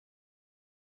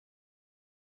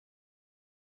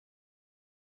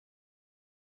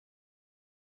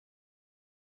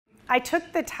I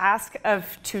took the task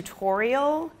of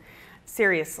tutorial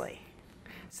seriously.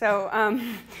 So,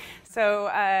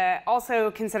 also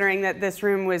considering that this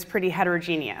room was pretty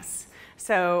heterogeneous.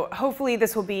 So hopefully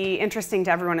this will be interesting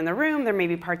to everyone in the room. There may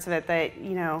be parts of it that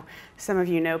some of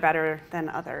you know better than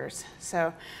others.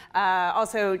 So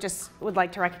also just would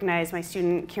like to recognize my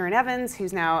student Kieran Evans,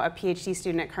 who's now a PhD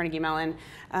student at Carnegie Mellon,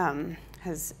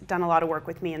 has done a lot of work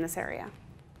with me in this area.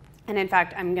 And in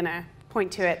fact, I'm going to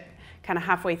point to it kind of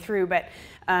halfway through, but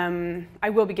I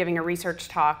will be giving a research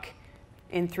talk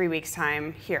in 3 weeks'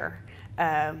 time here,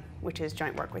 which is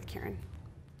joint work with Kieran.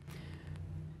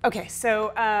 Okay,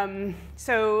 so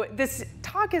this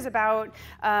talk is about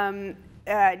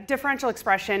differential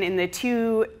expression in the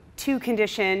two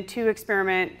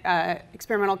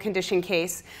experimental condition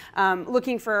case,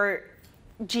 looking for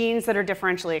genes that are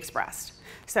differentially expressed.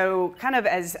 So kind of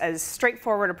as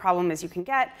straightforward a problem as you can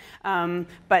get,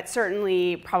 but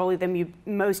certainly probably the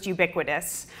most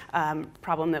ubiquitous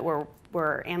problem that we're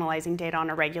analyzing data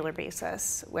on a regular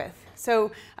basis with.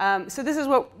 So this is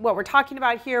what we're talking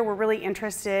about here. We're really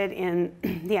interested in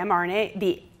the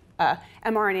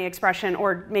mRNA expression,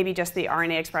 or maybe just the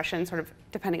RNA expression, sort of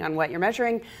depending on what you're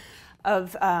measuring,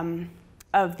 of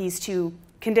these two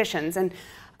conditions. And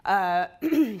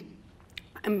I'm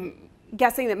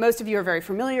guessing that most of you are very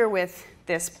familiar with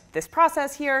this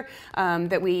process here,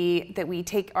 that we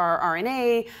take our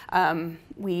RNA,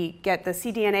 we get the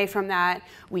cDNA from that,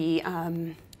 we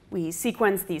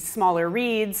sequence these smaller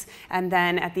reads, and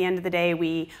then at the end of the day,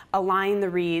 we align the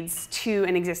reads to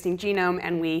an existing genome,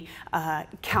 and we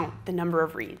count the number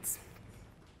of reads.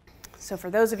 So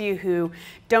for those of you who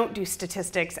don't do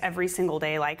statistics every single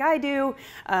day like I do,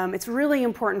 it's really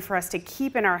important for us to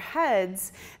keep in our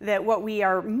heads that what we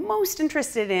are most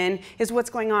interested in is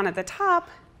what's going on at the top,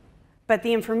 but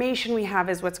the information we have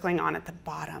is what's going on at the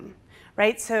bottom,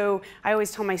 right? So I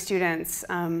always tell my students,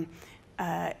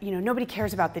 nobody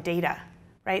cares about the data,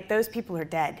 right? Those people are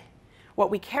dead. What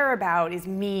we care about is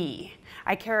me.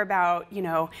 I care about,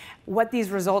 what these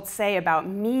results say about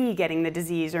me getting the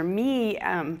disease, or me,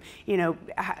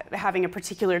 having a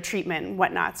particular treatment and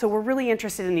whatnot. So we're really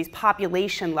interested in these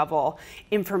population level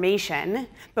information,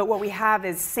 but what we have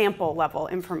is sample level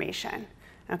information,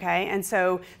 okay? And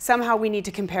so somehow we need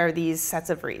to compare these sets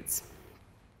of reads.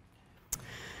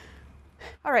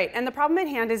 All right, and the problem at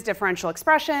hand is differential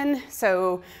expression.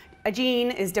 So a gene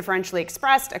is differentially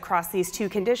expressed across these two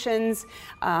conditions.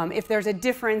 If there's a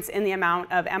difference in the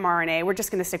amount of mRNA, we're just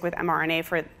going to stick with mRNA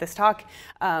for this talk,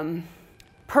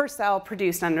 per cell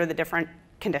produced under the different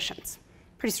conditions.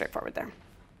 Pretty straightforward there.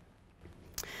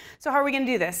 So how are we going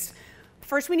to do this?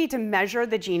 First, we need to measure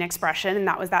the gene expression, and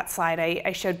that was that slide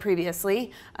I showed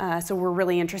previously. So we're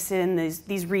really interested in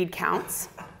these read counts.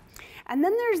 And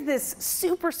then there's this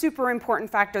super, super important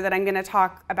factor that I'm going to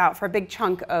talk about for a big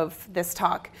chunk of this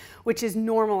talk, which is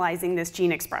normalizing this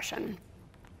gene expression.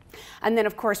 And then,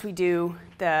 of course, we do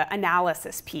the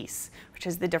analysis piece, which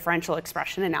is the differential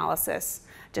expression analysis,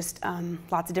 just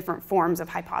lots of different forms of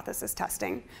hypothesis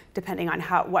testing, depending on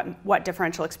what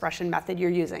differential expression method you're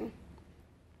using.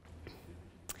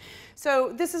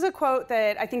 So this is a quote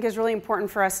that I think is really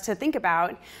important for us to think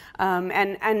about.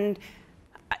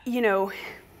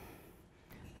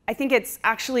 I think it's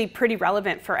actually pretty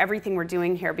relevant for everything we're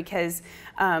doing here, because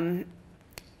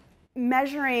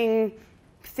measuring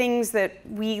things that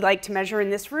we like to measure in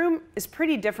this room is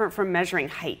pretty different from measuring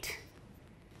height.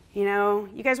 You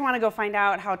guys want to go find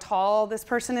out how tall this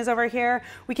person is over here?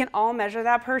 We can all measure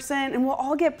that person, and we'll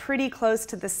all get pretty close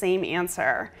to the same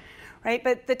answer, right?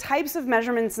 But the types of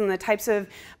measurements and the types of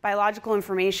biological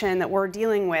information that we're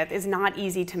dealing with is not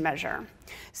easy to measure.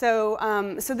 So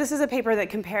this is a paper that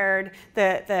compared,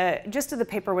 the gist of the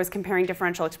paper was comparing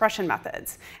differential expression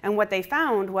methods. And what they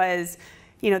found was,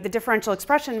 the differential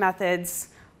expression methods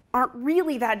aren't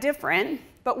really that different,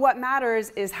 but what matters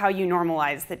is how you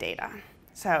normalize the data.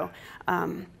 So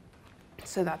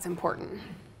that's important.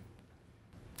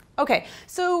 Okay,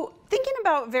 so thinking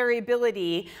about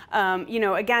variability,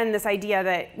 again, this idea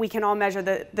that we can all measure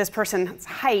this person's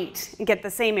height and get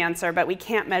the same answer, but we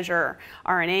can't measure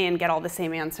RNA and get all the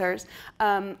same answers.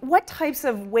 What types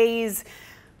of ways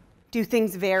do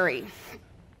things vary?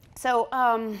 So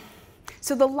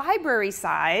the library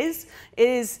size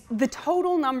is the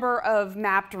total number of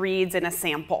mapped reads in a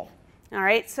sample. All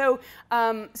right, so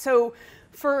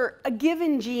for a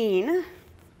given gene,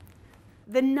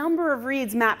 the number of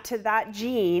reads mapped to that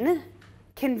gene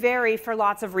can vary for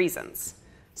lots of reasons.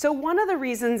 So one of the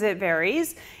reasons it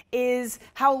varies is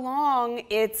how long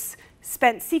it's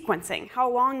spent sequencing, how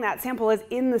long that sample is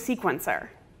in the sequencer.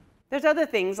 There's other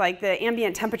things like the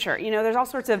ambient temperature. There's all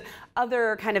sorts of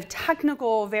other kind of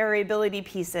technical variability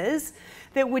pieces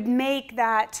that would make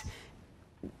that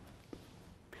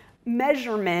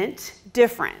measurement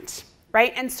different,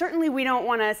 right? And certainly we don't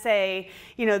want to say,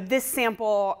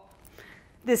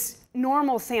 this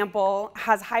normal sample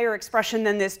has higher expression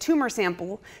than this tumor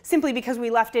sample simply because we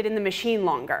left it in the machine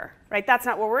longer, right? That's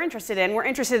not what we're interested in. We're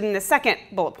interested in the second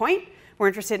bullet point. We're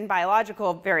interested in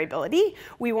biological variability.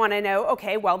 We want to know,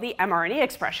 okay, well, the mRNA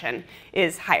expression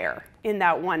is higher in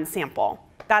that one sample.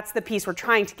 That's the piece we're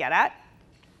trying to get at.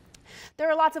 There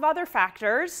are lots of other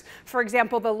factors. For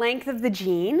example, the length of the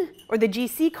gene or the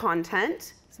GC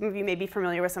content. Some of you may be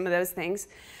familiar with some of those things.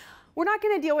 We're not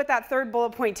going to deal with that third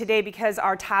bullet point today because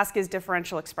our task is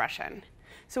differential expression.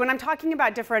 So when I'm talking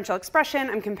about differential expression,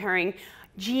 I'm comparing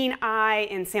gene I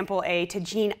in sample A to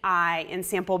gene I in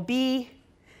sample B.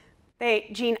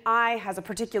 Gene I has a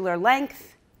particular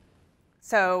length.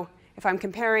 So if I'm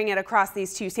comparing it across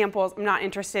these two samples, I'm not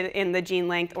interested in the gene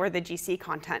length or the GC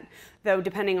content, though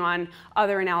depending on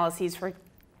other analyses, for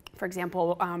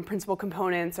example, principal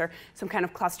components or some kind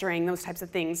of clustering, those types of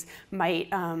things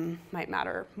might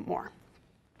matter more.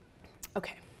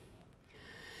 Okay.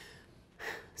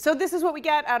 So this is what we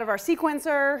get out of our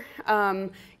sequencer.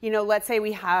 Let's say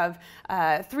we have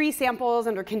 3 samples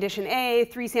under condition A,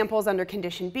 3 samples under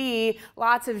condition B,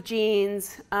 lots of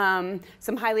genes,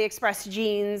 some highly expressed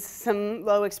genes, some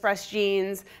low expressed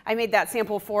genes. I made that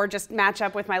sample 4 just match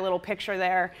up with my little picture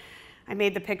there. I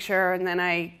made the picture, and then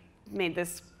I made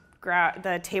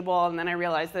the table, and then I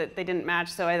realized that they didn't match,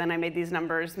 so then I made these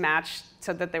numbers match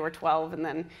so that they were 12, and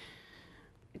then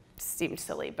it seemed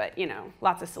silly, but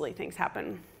lots of silly things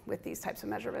happen with these types of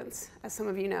measurements, as some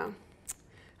of you know.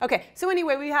 Okay, so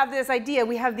anyway, we have this idea.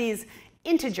 We have these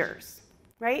integers,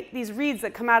 right? These reads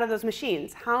that come out of those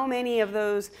machines. How many of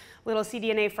those little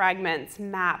cDNA fragments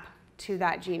map to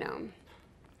that genome,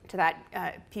 to that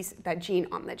that gene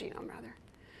on the genome, rather?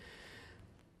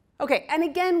 Okay, and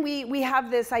again, we have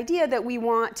this idea that we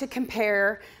want to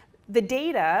compare the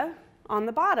data on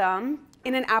the bottom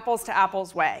in an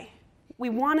apples-to-apples way. We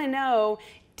want to know,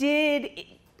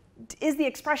 is the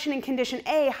expression in condition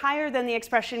A higher than the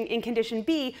expression in condition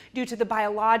B due to the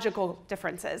biological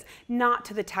differences, not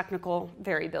to the technical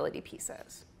variability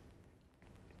pieces?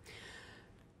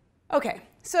 Okay,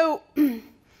 so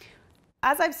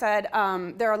as I've said,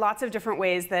 there are lots of different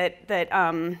ways that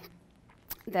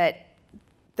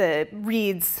the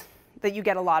reads, that you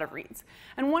get a lot of reads.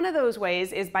 And one of those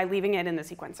ways is by leaving it in the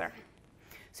sequencer.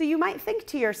 So you might think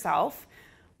to yourself,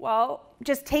 well,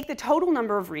 just take the total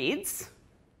number of reads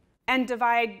and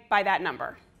divide by that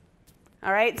number.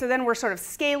 All right, so then we're sort of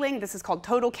scaling. This is called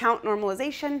total count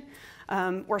normalization.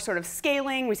 We're sort of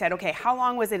scaling. We said, okay, how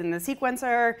long was it in the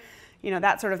sequencer?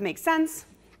 That sort of makes sense.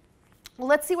 Well,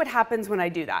 let's see what happens when I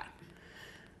do that.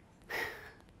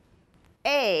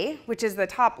 A, which is the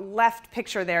top left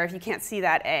picture there, if you can't see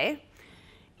that A,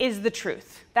 is the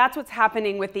truth. That's what's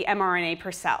happening with the mRNA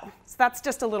per cell. So that's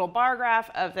just a little bar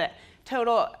graph of the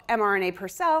total mRNA per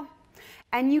cell.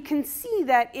 And you can see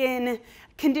that in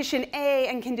condition A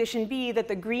and condition B that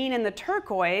the green and the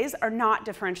turquoise are not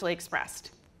differentially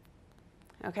expressed.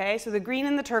 Okay, so the green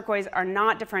and the turquoise are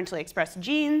not differentially expressed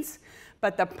genes,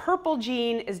 but the purple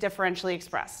gene is differentially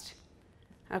expressed.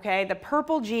 Okay, the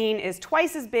purple gene is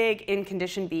twice as big in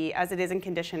condition B as it is in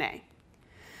condition A.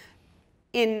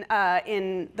 In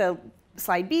the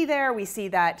slide B there, we see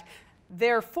that,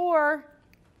 therefore,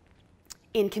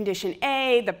 in condition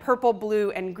A, the purple,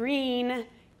 blue, and green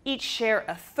each share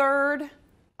 1/3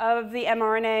 of the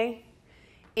mRNA.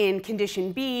 In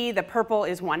condition B, the purple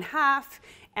is 1/2,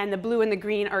 and the blue and the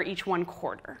green are each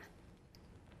 1/4.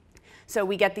 So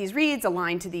we get these reads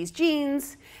aligned to these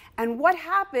genes. And what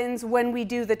happens when we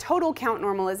do the total count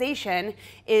normalization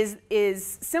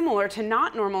is similar to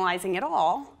not normalizing at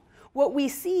all. What we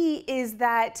see is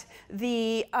that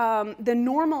the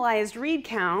normalized read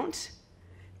count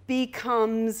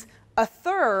becomes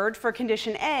 1/3 for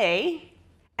condition A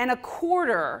and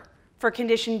 1/4 for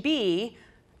condition B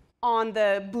on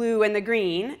the blue and the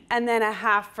green, and then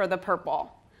 1/2 for the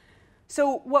purple.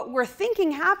 So what we're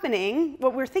thinking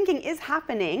is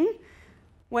happening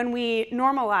when we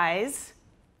normalize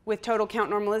with total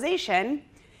count normalization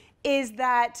is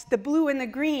that the blue and the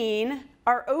green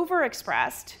are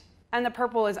overexpressed and the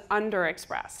purple is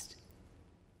underexpressed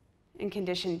in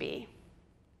condition B.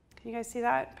 Can you guys see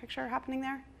that picture happening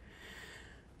there?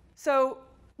 So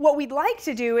what we'd like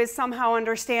to do is somehow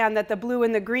understand that the blue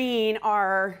and the green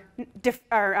are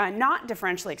not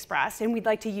differentially expressed, and we'd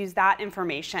like to use that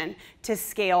information to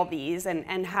scale these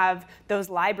and have those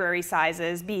library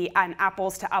sizes be an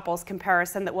apples-to-apples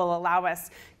comparison that will allow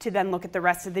us to then look at the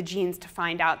rest of the genes to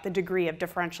find out the degree of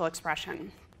differential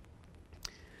expression.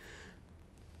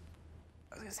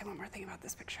 I was going to say one more thing about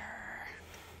this picture.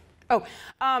 Oh,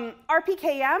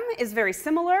 RPKM is very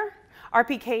similar.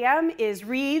 RPKM is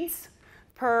reads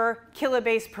per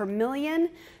kilobase per million.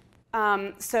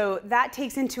 So that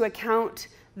takes into account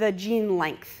the gene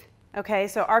length. Okay,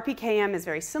 so RPKM is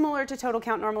very similar to total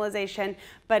count normalization,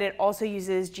 but it also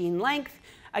uses gene length.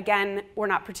 Again, we're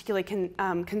not particularly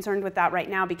concerned with that right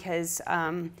now because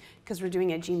we're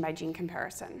doing a gene-by-gene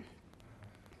comparison.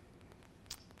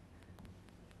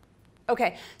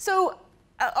 Okay, so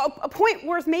a point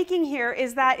worth making here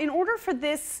is that in order for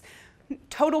this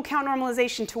total count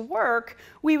normalization to work,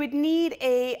 we would need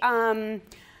a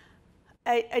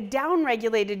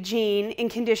downregulated gene in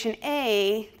condition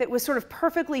A that was sort of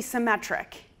perfectly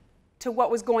symmetric to what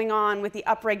was going on with the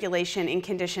upregulation in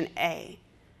condition A,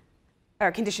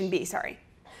 or condition B, sorry.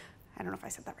 I don't know if I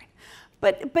said that right.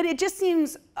 But it just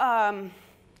seems a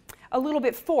little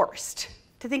bit forced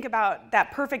to think about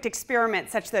that perfect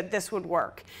experiment such that this would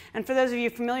work. And for those of you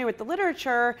familiar with the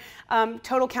literature,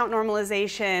 total count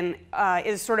normalization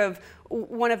is sort of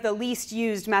one of the least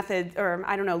used methods, or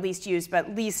I don't know, least used,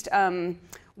 but least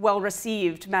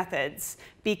well-received methods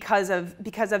because of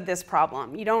this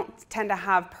problem. You don't tend to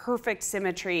have perfect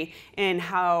symmetry in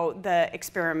how the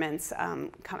experiments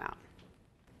come out.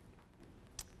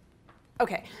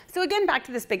 Okay, so again, back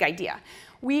to this big idea.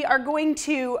 We are going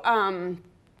to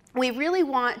we really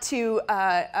want to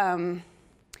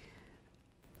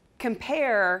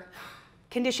compare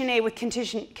condition A with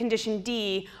condition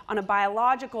D on a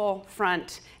biological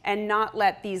front and not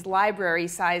let these library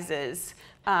sizes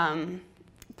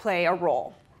play a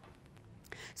role.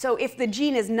 So if the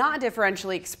gene is not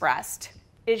differentially expressed,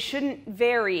 it shouldn't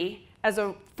vary as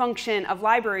a function of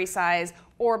library size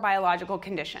or biological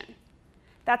condition.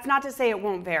 That's not to say it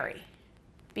won't vary,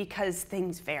 because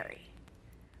things vary.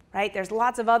 Right? There's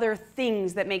lots of other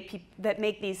things that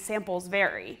make these samples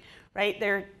vary, right?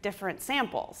 They're different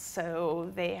samples, so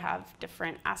they have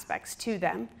different aspects to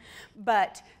them.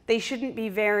 But they shouldn't be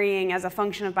varying as a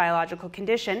function of biological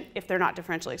condition if they're not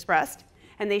differentially expressed,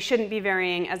 and they shouldn't be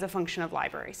varying as a function of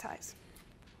library size.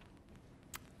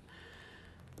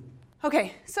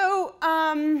 Okay, so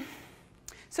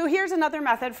here's another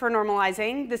method for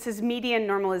normalizing. This is median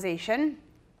normalization,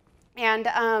 and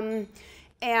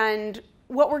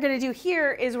what we're going to do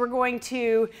here is we're going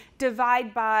to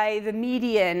divide by the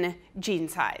median gene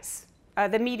size,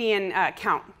 the median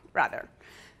count, rather.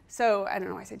 So I don't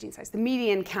know why I said gene size, the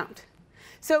median count.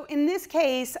 So in this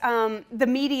case, the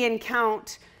median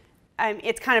count,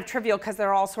 it's kind of trivial because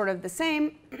they're all sort of the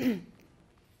same,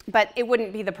 but it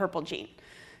wouldn't be the purple gene.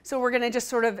 So we're going to just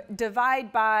sort of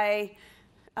divide by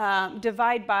let's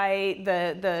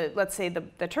say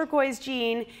the turquoise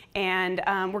gene, and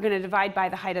we're going to divide by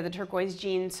the height of the turquoise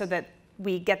gene so that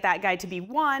we get that guy to be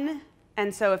 1.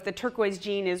 And so if the turquoise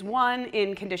gene is 1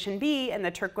 in condition B and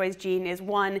the turquoise gene is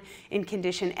 1 in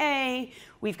condition A,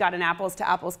 we've got an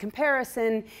apples-to-apples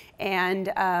comparison,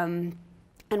 and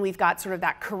we've got sort of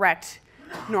that correct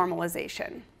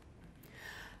normalization.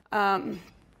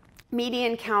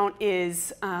 Median count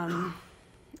is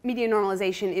median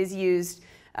normalization is used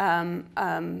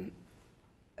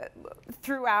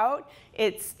throughout.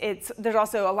 There's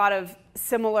also a lot of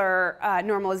similar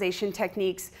normalization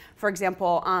techniques. For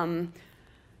example,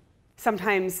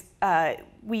 sometimes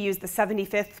we use the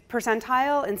 75th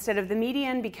percentile instead of the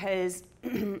median because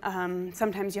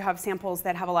sometimes you have samples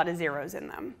that have a lot of zeros in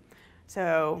them.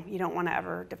 So you don't want to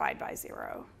ever divide by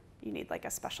 0. You need like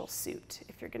a special suit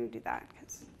if you're going to do that.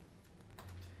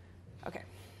 Okay.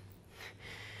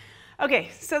 Okay,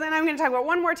 so then I'm going to talk about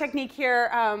one more technique here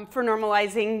for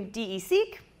normalizing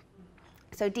DE-seq.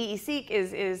 So DE-seq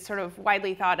is sort of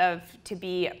widely thought of to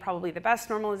be probably the best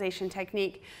normalization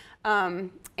technique, and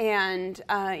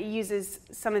it uses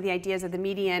some of the ideas of the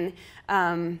median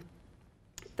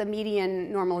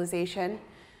normalization.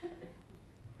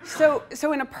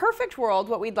 So in a perfect world,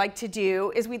 what we'd like to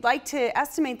do is we'd like to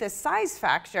estimate this size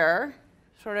factor,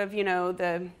 sort of, you know,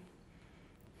 the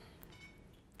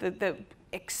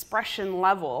expression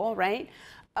level, right,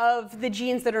 of the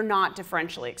genes that are not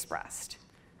differentially expressed.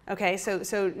 Okay,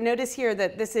 so notice here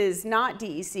that this is not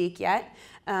DE-seq yet,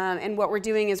 and what we're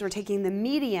doing is we're taking the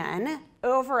median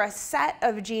over a set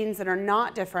of genes that are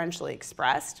not differentially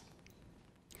expressed,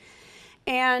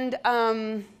 and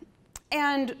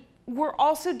we're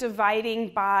also dividing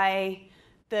by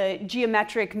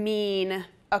geometric mean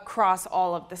across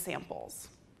all of the samples.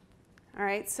 All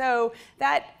right, so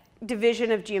that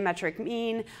division of geometric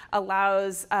mean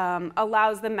allows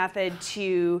the method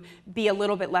to be a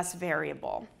little bit less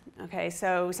variable. Okay,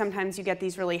 so sometimes you get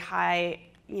these really high,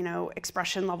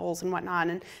 expression levels and whatnot,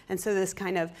 and so this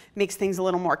kind of makes things a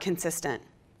little more consistent.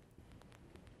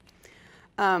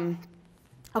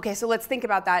 Okay, so let's think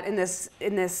about that in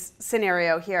this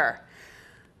scenario here.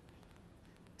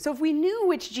 So if we knew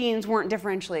which genes weren't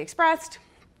differentially expressed,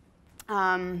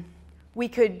 we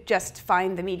could just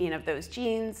find the median of those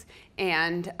genes,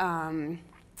 and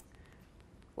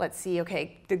let's see,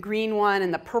 okay, the green one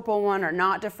and the purple one are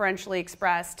not differentially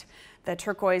expressed. The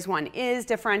turquoise one is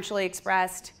differentially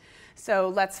expressed. So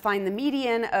let's find the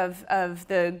median of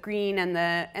the green and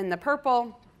the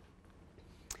purple.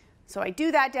 So I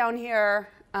do that down here.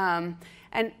 And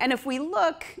if we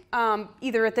look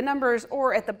either at the numbers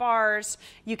or at the bars,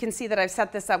 you can see that I've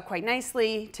set this up quite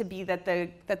nicely to be that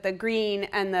the green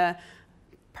and the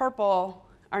purple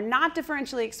are not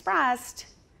differentially expressed,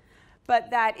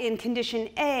 but that in condition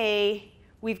A,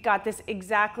 we've got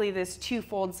exactly this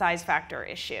twofold size factor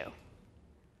issue.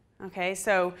 Okay,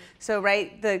 so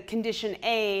right, the condition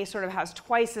A sort of has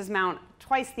twice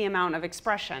the amount of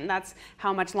expression. That's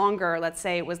how much longer, let's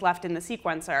say, it was left in the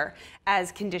sequencer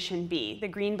as condition B. The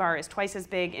green bar is twice as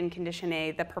big in condition A.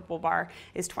 The purple bar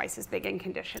is twice as big in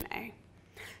condition A.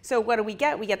 So what do we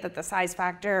get? We get that the size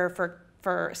factor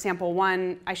for sample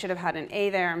 1, I should have had an A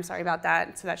there. I'm sorry about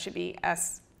that. So that should be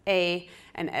SA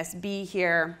and SB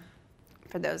here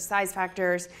for those size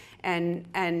factors. And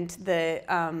the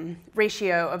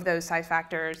ratio of those size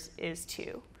factors is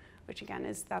 2, which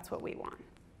again that's what we want.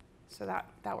 So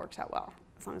that works out well,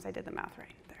 as long as I did the math right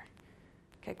there.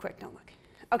 Okay, quick, don't look.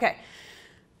 Okay.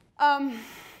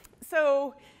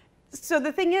 So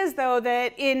the thing is, though,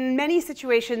 that in many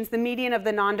situations, the median of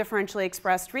the non-differentially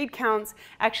expressed read counts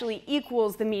actually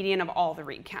equals the median of all the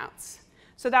read counts.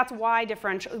 So that's why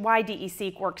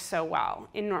DE-seq works so well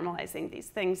in normalizing these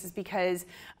things, is because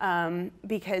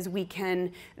we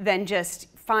can then just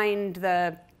find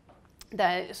the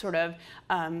sort of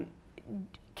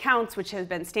counts which have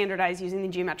been standardized using the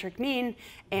geometric mean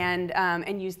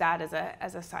and use that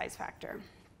as a size factor.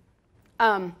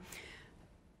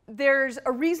 There's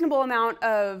a reasonable amount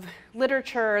of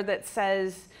literature that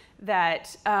says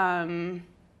that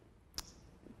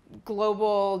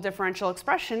global differential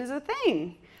expression is a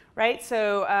thing, right?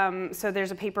 So, so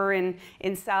there's a paper in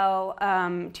Cell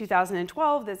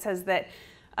 2012 that says that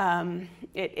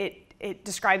it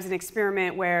describes an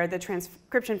experiment where the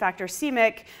transcription factor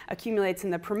c-Myc accumulates in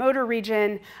the promoter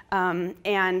region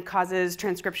and causes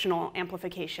transcriptional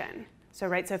amplification. So,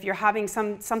 right, so if you're having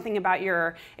something about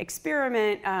your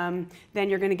experiment, then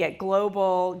you're going to get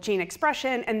global gene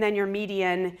expression, and then your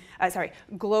median,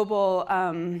 global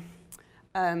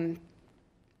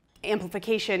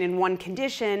amplification in one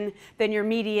condition, then your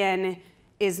median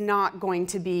is not going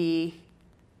to be,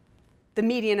 the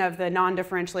median of the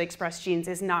non-differentially expressed genes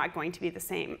is not going to be the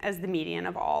same as the median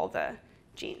of all the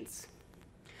genes.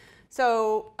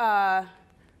 So,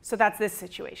 so that's this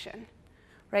situation,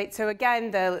 right? So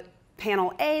again, the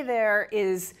panel A there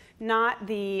is not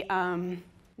the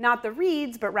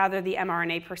reads, but rather the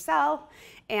mRNA per cell.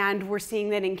 And we're seeing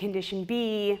that in condition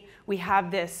B, we have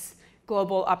this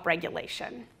global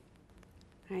upregulation.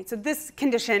 Right, so this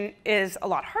condition is a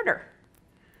lot harder.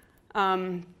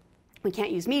 We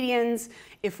can't use medians.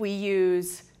 If we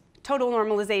use total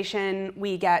normalization,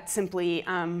 we get simply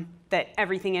that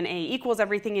everything in A equals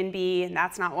everything in B, and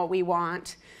that's not what we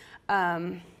want.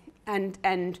 And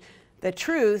the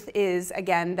truth is,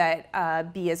 again,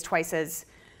 that B is twice as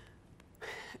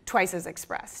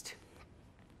expressed.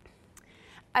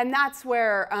 And that's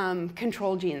where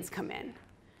control genes come in,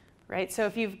 right? So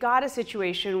if you've got a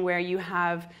situation where you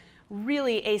have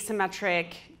really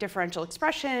asymmetric differential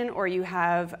expression, or you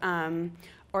have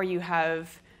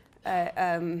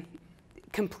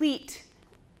complete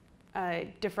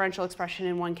differential expression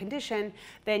in one condition,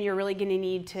 then you're really going to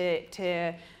need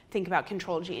to think about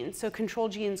control genes. So control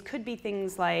genes could be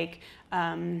things like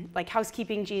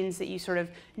housekeeping genes that you sort of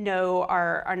know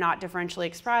are not differentially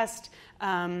expressed,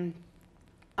 but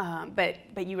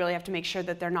you really have to make sure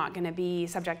that they're not going to be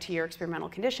subject to your experimental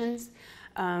conditions.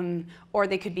 Or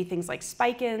they could be things like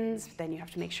spike-ins. Then you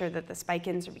have to make sure that the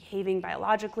spike-ins are behaving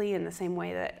biologically in the same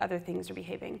way that other things are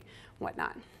behaving,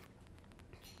 whatnot.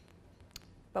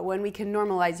 But when we can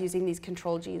normalize using these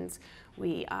control genes,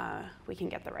 we can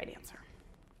get the right answer.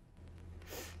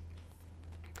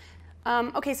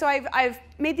 Okay, so I've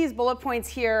made these bullet points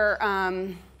here.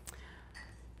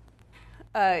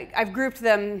 I've grouped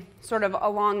them sort of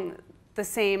along the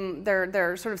same,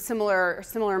 they're sort of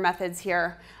similar methods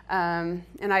here. And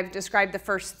I've described the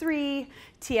first three.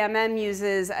 TMM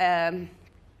uses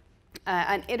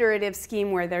an iterative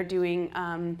scheme where they're doing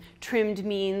trimmed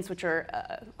means, which are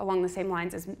along the same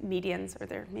lines as medians, or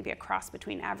they're maybe a cross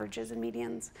between averages and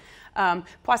medians.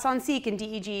 Poisson-Seq and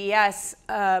DEGES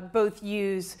both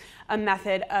use a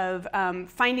method of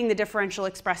finding the differential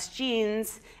expressed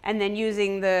genes and then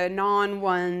using the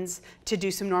non-ones to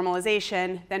do some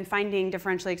normalization, then finding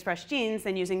differentially expressed genes,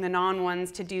 then using the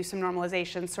non-ones to do some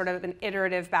normalization, sort of an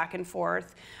iterative back and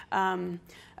forth.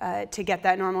 To get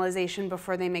that normalization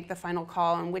before they make the final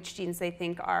call on which genes they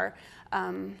think are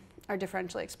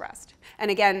differentially expressed. And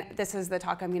again, this is the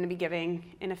talk I'm going to be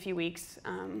giving in a few weeks.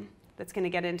 That's going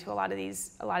to get into a lot of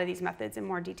these methods in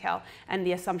more detail and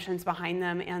the assumptions behind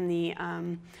them and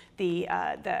the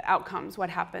outcomes. What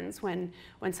happens when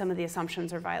some of the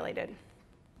assumptions are violated?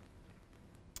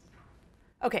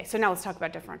 Okay, so now let's talk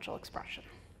about differential expression.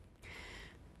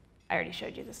 I already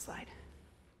showed you this slide.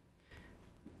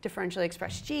 Differentially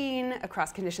expressed gene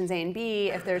across conditions A and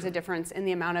B if there's a difference in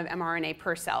the amount of mRNA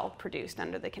per cell produced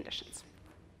under the conditions.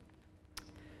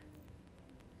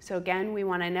 So again, we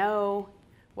want to know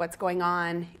what's going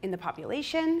on in the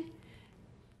population.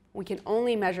 We can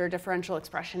only measure differential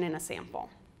expression in a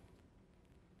sample.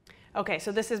 Okay,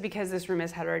 so this is because this room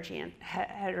is heterogeneous.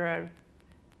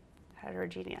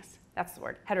 That's the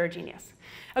word, heterogeneous.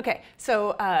 Okay,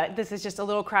 so this is just a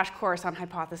little crash course on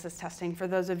hypothesis testing for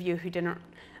those of you who don't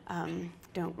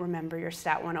remember your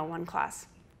Stat 101 class.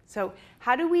 So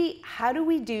how do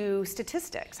we do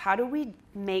statistics? How do we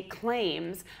make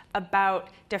claims about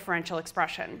differential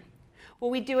expression? Well,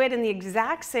 we do it in the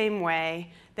exact same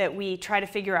way that we try to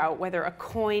figure out whether a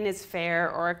coin is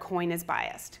fair or a coin is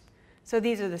biased. So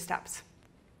these are the steps.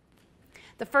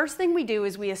 The first thing we do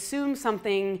is we assume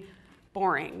something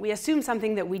boring. We assume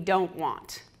something that we don't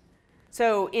want.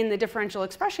 So in the differential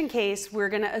expression case, we're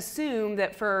going to assume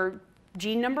that for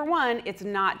gene number 1, it's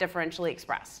not differentially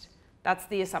expressed. That's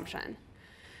the assumption.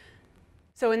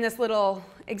 So in this little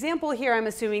example here, I'm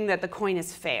assuming that the coin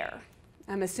is fair.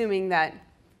 I'm assuming that,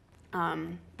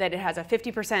 that it has a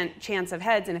 50% chance of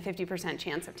heads and a 50%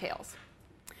 chance of tails.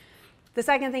 The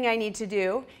second thing I need to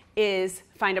do is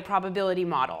find a probability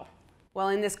model. Well,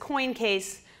 in this coin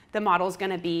case, the model is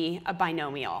going to be a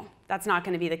binomial. That's not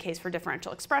going to be the case for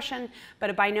differential expression, but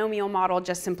a binomial model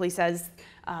just simply says,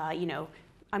 you know,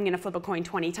 I'm going to flip a coin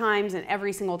 20 times, and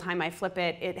every single time I flip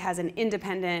it, it has an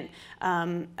independent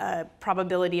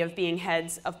probability of being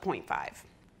heads of 0.5.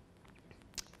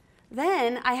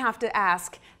 Then I have to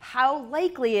ask how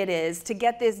likely it is to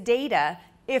get this data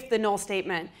if the null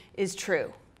statement is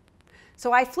true.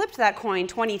 So I flipped that coin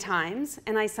 20 times,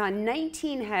 and I saw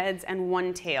 19 heads and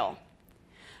 1 tail.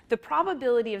 The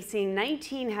probability of seeing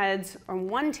 19 heads or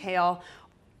 1 tail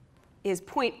is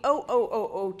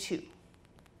 0.00002.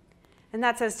 And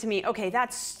that says to me, okay,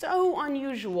 that's so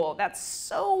unusual, that's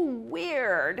so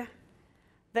weird,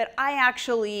 that I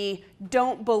actually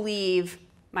don't believe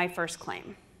my first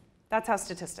claim. That's how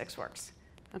statistics works.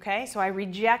 Okay, so I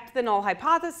reject the null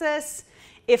hypothesis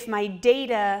if my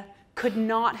data could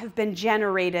not have been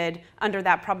generated under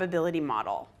that probability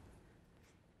model.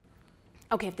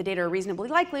 Okay, if the data are reasonably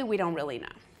likely, we don't really know.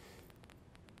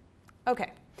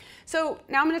 Okay, so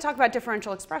now I'm going to talk about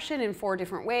differential expression in 4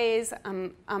 different ways.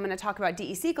 I'm going to talk about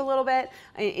DE-seq a little bit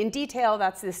in detail.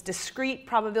 That's this discrete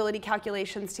probability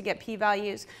calculations to get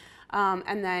p-values.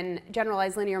 And then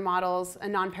generalized linear models, a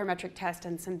non-parametric test,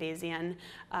 and some Bayesian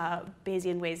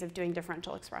ways of doing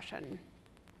differential expression.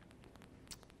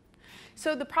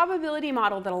 So the probability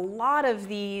model that a lot of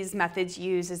these methods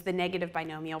use is the negative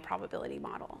binomial probability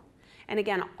model. And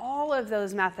again, all of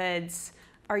those methods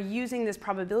are using this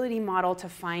probability model to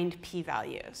find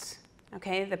p-values.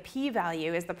 Okay? The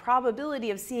p-value is the probability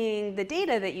of seeing the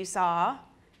data that you saw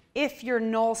if your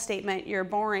null statement, your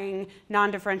boring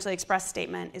non-differentially expressed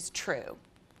statement, is true.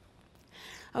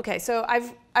 Okay, so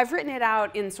I've written it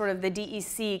out in sort of the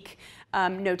DE-seq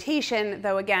notation,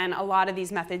 though again, a lot of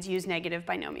these methods use negative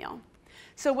binomial.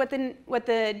 So what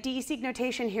the DE-seq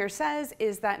notation here says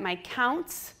is that my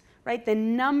counts, right, the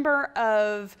number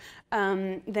of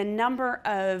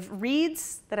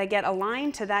reads that I get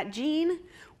aligned to that gene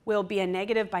will be a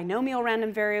negative binomial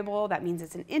random variable. That means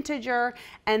it's an integer.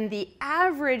 And the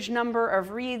average number of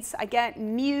reads I get,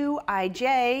 mu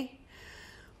ij,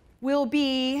 will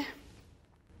be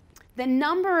the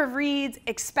number of reads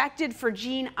expected for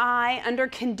gene I under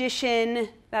condition,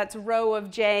 that's rho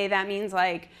of j. That means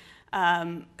like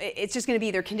it's just going to be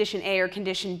either condition A or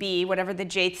condition B, whatever the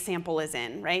jth sample is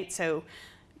in, right? So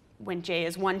when J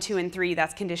is 1, 2, and 3,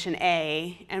 that's condition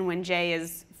A, and when J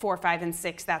is 4, 5, and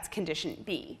 6, that's condition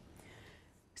B.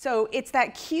 So it's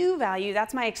that Q value,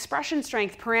 that's my expression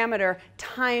strength parameter,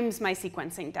 times my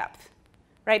sequencing depth,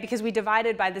 right? Because we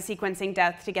divided by the sequencing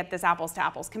depth to get this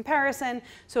apples-to-apples comparison.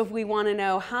 So if we want to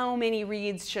know how many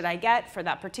reads should I get for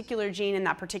that particular gene in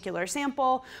that particular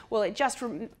sample, well,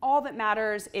 all that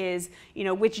matters is,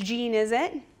 which gene is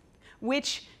it,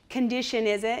 which condition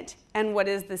is it, and what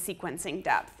is the sequencing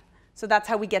depth. So that's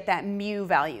how we get that mu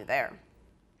value there.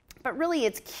 But really,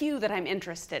 it's Q that I'm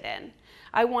interested in.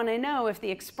 I want to know if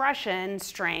the expression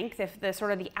strength, if the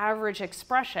sort of the average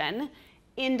expression,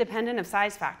 independent of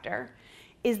size factor,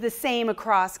 is the same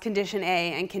across condition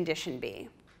A and condition B.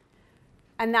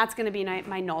 And that's going to be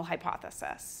my null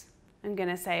hypothesis. I'm going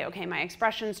to say, OK, my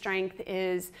expression strength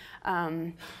is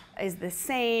the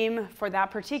same for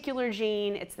that particular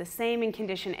gene. It's the same in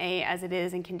condition A as it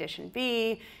is in condition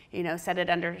B. Set it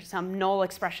under some null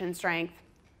expression strength.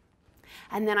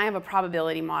 And then I have a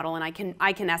probability model, and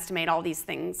I can estimate all these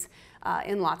things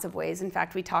in lots of ways. In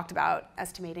fact, we talked about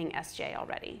estimating SJ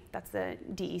already. That's the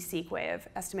DE-seq way of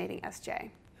estimating SJ.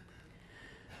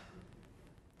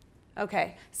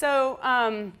 OK, so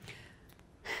I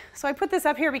put this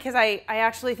up here because I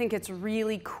actually think it's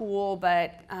really cool,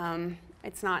 but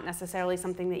it's not necessarily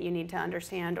something that you need to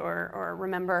understand or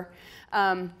remember.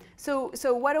 So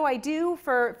what do I do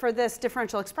for this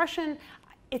differential expression?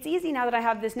 It's easy now that I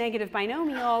have this negative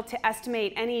binomial to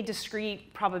estimate any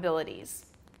discrete probabilities.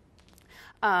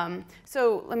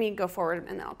 So let me go forward,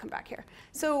 and then I'll come back here.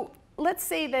 So let's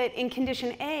say that in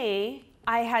condition A,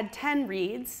 I had 10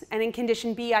 reads, and in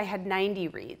condition B, I had 90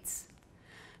 reads.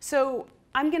 So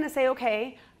I'm going to say,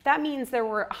 OK, that means there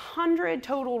were 100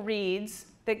 total reads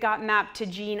that got mapped to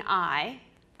gene I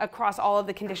across all of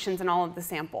the conditions and all of the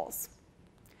samples.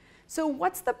 So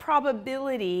what's the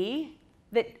probability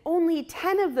that only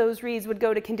 10 of those reads would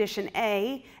go to condition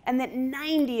A, and that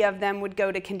 90 of them would go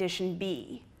to condition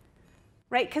B,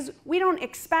 right? Because we don't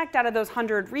expect out of those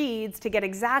 100 reads to get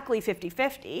exactly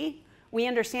 50-50. We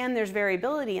understand there's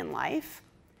variability in life.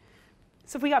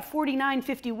 So if we got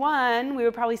 49-51, we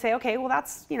would probably say, OK, well,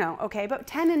 that's OK. But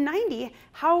 10 and 90,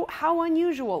 how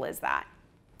unusual is that?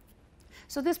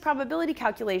 So this probability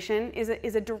calculation is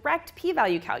a direct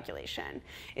p-value calculation.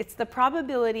 It's the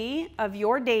probability of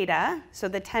your data, so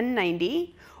the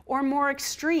 1090, or more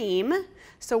extreme.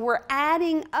 So we're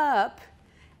adding up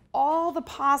all the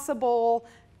possible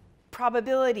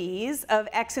probabilities of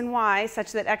x and y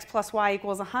such that x plus y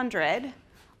equals 100.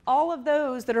 All of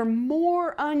those that are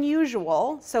more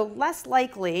unusual, so less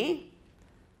likely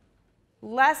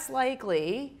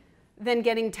than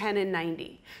getting 10 and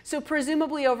 90. So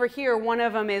presumably over here, one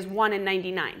of them is 1 in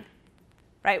 99,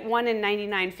 right? 1 in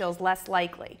 99 feels less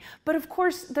likely. But of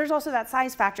course, there's also that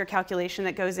size factor calculation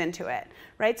that goes into it,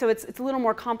 right? So it's a little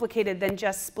more complicated than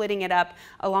just splitting it up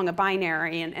along a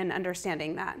binary and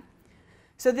understanding that.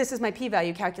 So this is my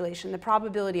p-value calculation, the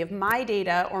probability of my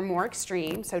data or more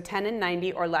extreme, so 10 and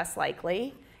 90 or less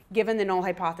likely, given the null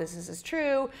hypothesis is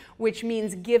true, which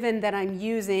means given that I'm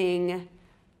using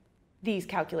these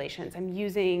calculations. I'm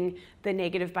using the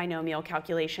negative binomial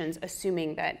calculations,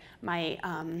 assuming that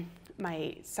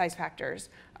my size factors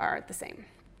are the same.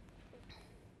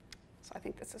 So I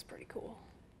think this is pretty cool.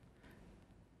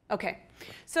 OK,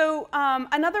 so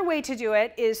another way to do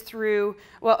it is through,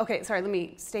 well, OK, sorry, let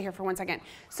me stay here for 1 second.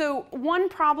 So one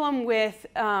problem with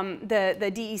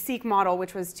the DE-seq model,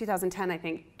 which was 2010, I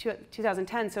think,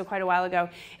 2010, so quite a while ago,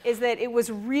 is that it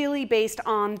was really based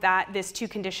on this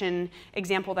two-condition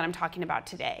example that I'm talking about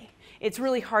today. It's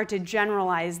really hard to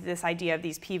generalize this idea of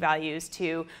these p-values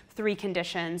to 3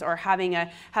 conditions, or having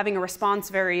a response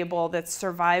variable that's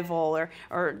survival,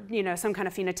 or some kind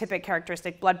of phenotypic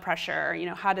characteristic, blood pressure.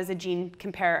 How does a gene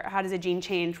compare? How does a gene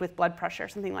change with blood pressure?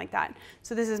 Something like that.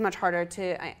 So this is much harder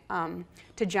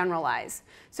to generalize.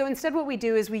 So instead, what we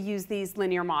do is we use these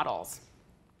linear models.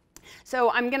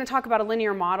 So I'm going to talk about a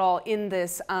linear model in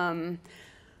this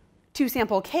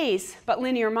two-sample case, but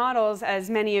linear models, as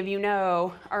many of you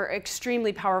know, are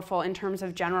extremely powerful in terms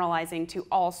of generalizing to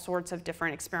all sorts of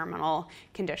different experimental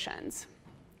conditions.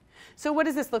 So what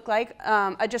does this look like?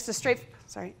 Just a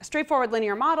straightforward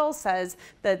linear model says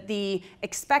that the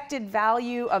expected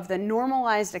value of the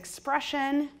normalized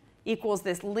expression equals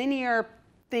this linear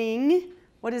thing.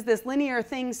 What does this linear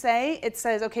thing say? It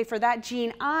says, OK, for that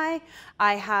gene I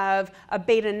have a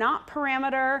beta naught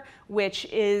parameter, which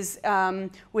is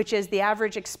the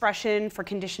average expression for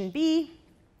condition B.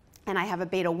 And I have a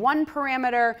beta 1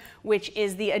 parameter, which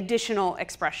is the additional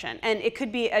expression. And it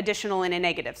could be additional in a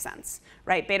negative sense,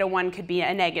 right? Beta 1 could be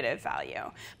a negative value.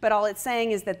 But all it's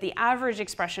saying is that the average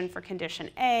expression for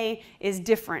condition A is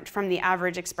different from the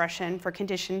average expression for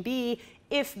condition B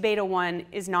if beta 1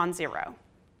 is non-zero.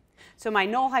 So my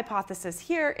null hypothesis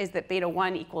here is that beta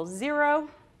 1 equals 0.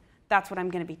 That's what I'm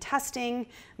going to be testing.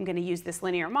 I'm going to use this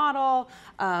linear model.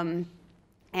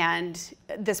 And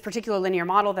this particular linear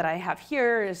model that I have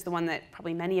here is the one that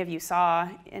probably many of you saw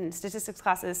in statistics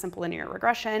classes, simple linear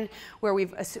regression, where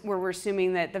we're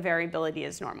assuming that the variability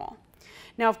is normal.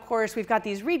 Now, of course, we've got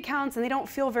these read counts, and they don't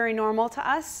feel very normal to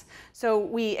us. So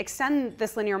we extend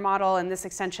this linear model, and this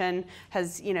extension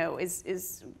has,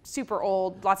 is super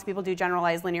old. Lots of people do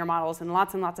generalized linear models in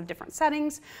lots and lots of different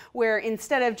settings, where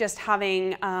instead of just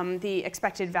having the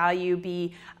expected value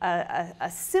be a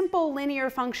simple linear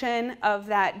function of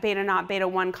that beta naught beta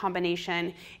 1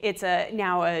 combination, it's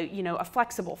now a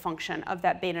flexible function of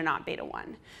that beta naught beta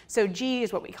 1. So G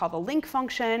is what we call the link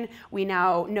function. We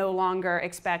now no longer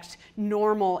expect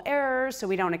normal errors, so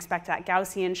we don't expect that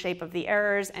Gaussian shape of the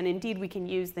errors, and indeed we can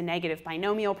use the negative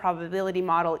binomial probability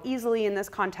model easily in this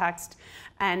context,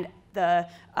 and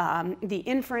the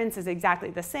inference is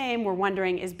exactly the same. We're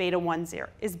wondering, is beta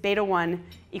 1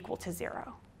 equal to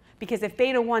 0? Because if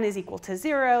beta 1 is equal to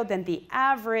 0, then the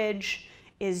average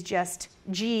is just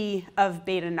G of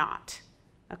beta naught,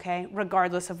 okay,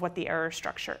 regardless of what the error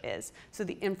structure is. So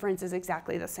the inference is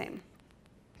exactly the same.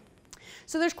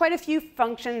 So there's quite a few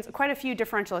functions, quite a few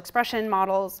differential expression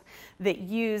models that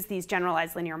use these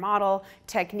generalized linear model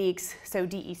techniques. So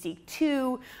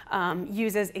DESeq2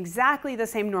 uses exactly the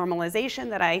same normalization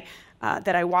that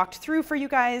I walked through for you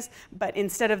guys, but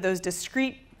instead of those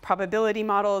discrete probability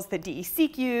models that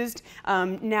DESeq used,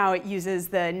 now it uses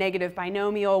the negative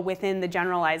binomial within the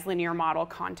generalized linear model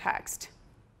context.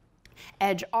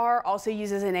 EdgeR also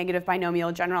uses a negative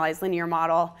binomial generalized linear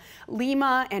model.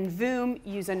 Lima and VUM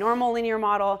use a normal linear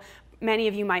model. Many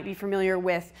of you might be familiar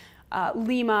with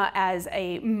Lima as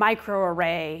a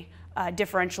microarray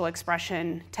differential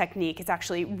expression technique. It's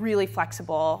actually really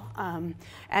flexible,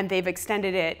 and they've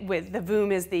extended it with the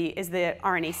VUM is the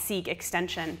RNA-seq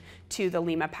extension to the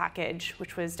Lima package,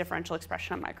 which was differential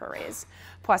expression on microarrays.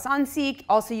 Poisson-seq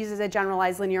also uses a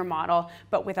generalized linear model,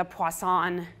 but with a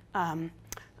Poisson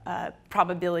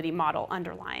probability model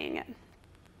underlying it.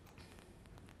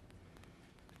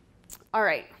 All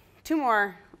right, 2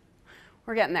 more.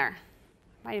 We're getting there.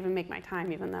 Might even make my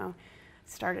time, even though I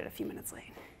started a few minutes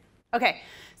late. Okay,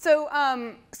 so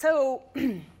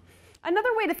another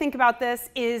way to think about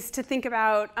this is to think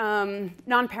about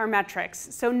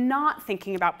non-parametrics. So not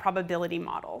thinking about probability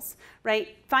models,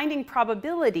 right? Finding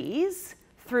probabilities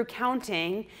through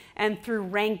counting and through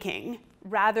ranking,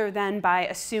 rather than by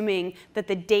assuming that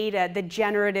the data, the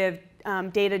generative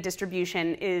data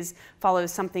distribution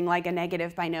follows something like a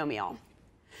negative binomial.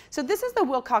 So this is the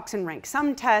Wilcoxon rank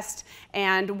sum test,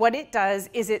 and what it does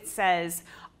is it says,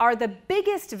 are the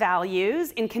biggest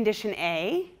values in condition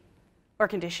A or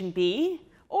condition B,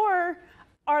 or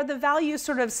are the values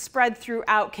sort of spread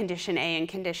throughout condition A and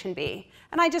condition B?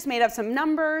 And I just made up some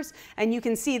numbers, and you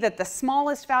can see that the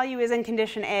smallest value is in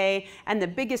condition A, and the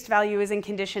biggest value is in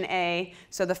condition A.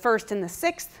 So the first and the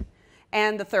sixth,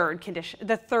 and the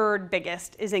third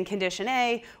biggest is in condition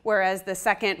A, whereas the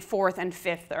second, fourth, and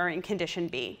fifth are in condition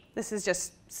B. This is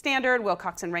just standard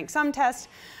Wilcoxon rank sum test.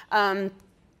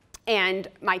 And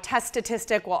my test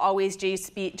statistic will always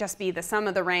just be the sum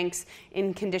of the ranks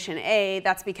in condition A.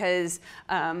 That's because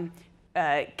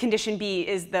condition B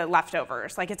is the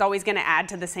leftovers. Like, it's always going to add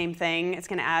to the same thing. It's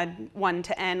going to add 1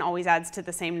 to n, always adds to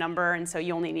the same number, and so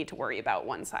you only need to worry about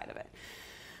one side of it.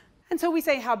 And so we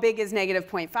say, how big is negative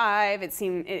 0.5? It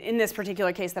seemed, in this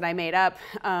particular case that I made up,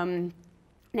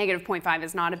 negative 0.5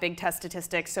 is not a big test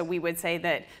statistic, so we would say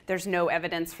that there's no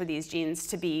evidence for these genes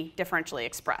to be differentially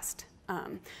expressed.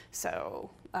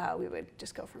 We would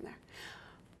just go from there.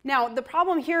 Now, the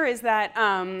problem here is that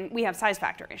we have size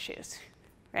factor issues,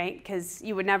 right? Because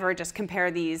you would never just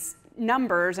compare these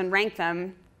numbers and rank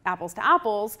them apples to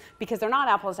apples, because they're not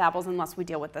apples to apples unless we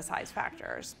deal with the size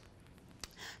factors.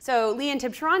 So Lee and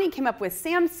Tibshirani came up with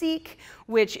SAMseq,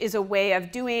 which is a way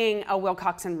of doing a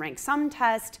Wilcoxon rank sum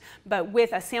test, but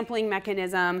with a sampling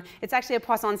mechanism. It's actually a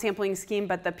Poisson sampling scheme,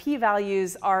 but the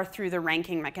p-values are through the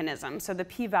ranking mechanism. So the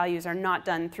p-values are not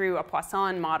done through a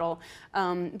Poisson model,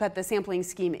 but the sampling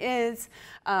scheme is.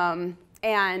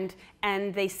 And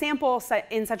they sample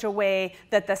in such a way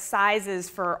that the sizes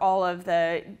for all of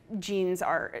the genes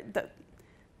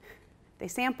they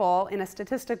sample in a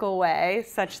statistical way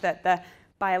such that the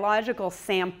biological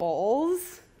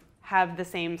samples have the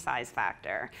same size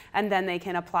factor. And then they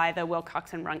can apply the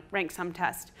Wilcoxon rank sum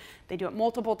test. They do it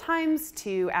multiple times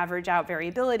to average out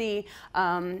variability,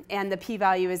 and the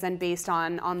p-value is then based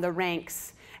on the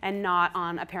ranks and not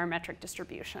on a parametric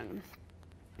distribution.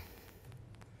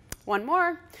 One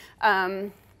more.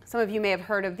 Some of you may have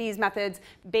heard of these methods,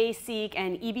 Bayes-seq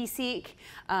and EB-seq.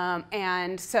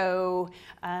 And so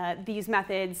these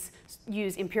methods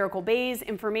use empirical Bayes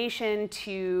information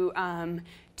to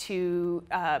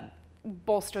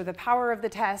bolster the power of the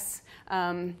tests.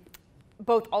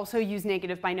 Both also use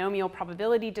negative binomial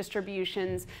probability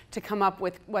distributions to come up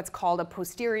with what's called a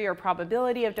posterior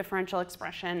probability of differential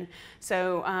expression.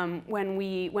 So when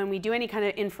we do any kind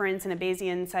of inference in a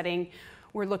Bayesian setting,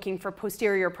 we're looking for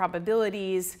posterior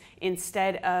probabilities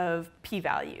instead of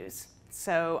p-values.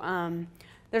 So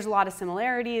there's a lot of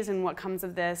similarities in what comes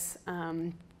of this,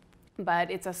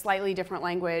 but it's a slightly different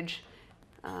language.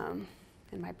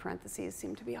 And my parentheses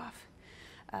seem to be off.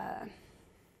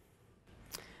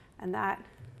 And that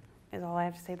is all I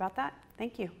have to say about that.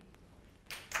 Thank you.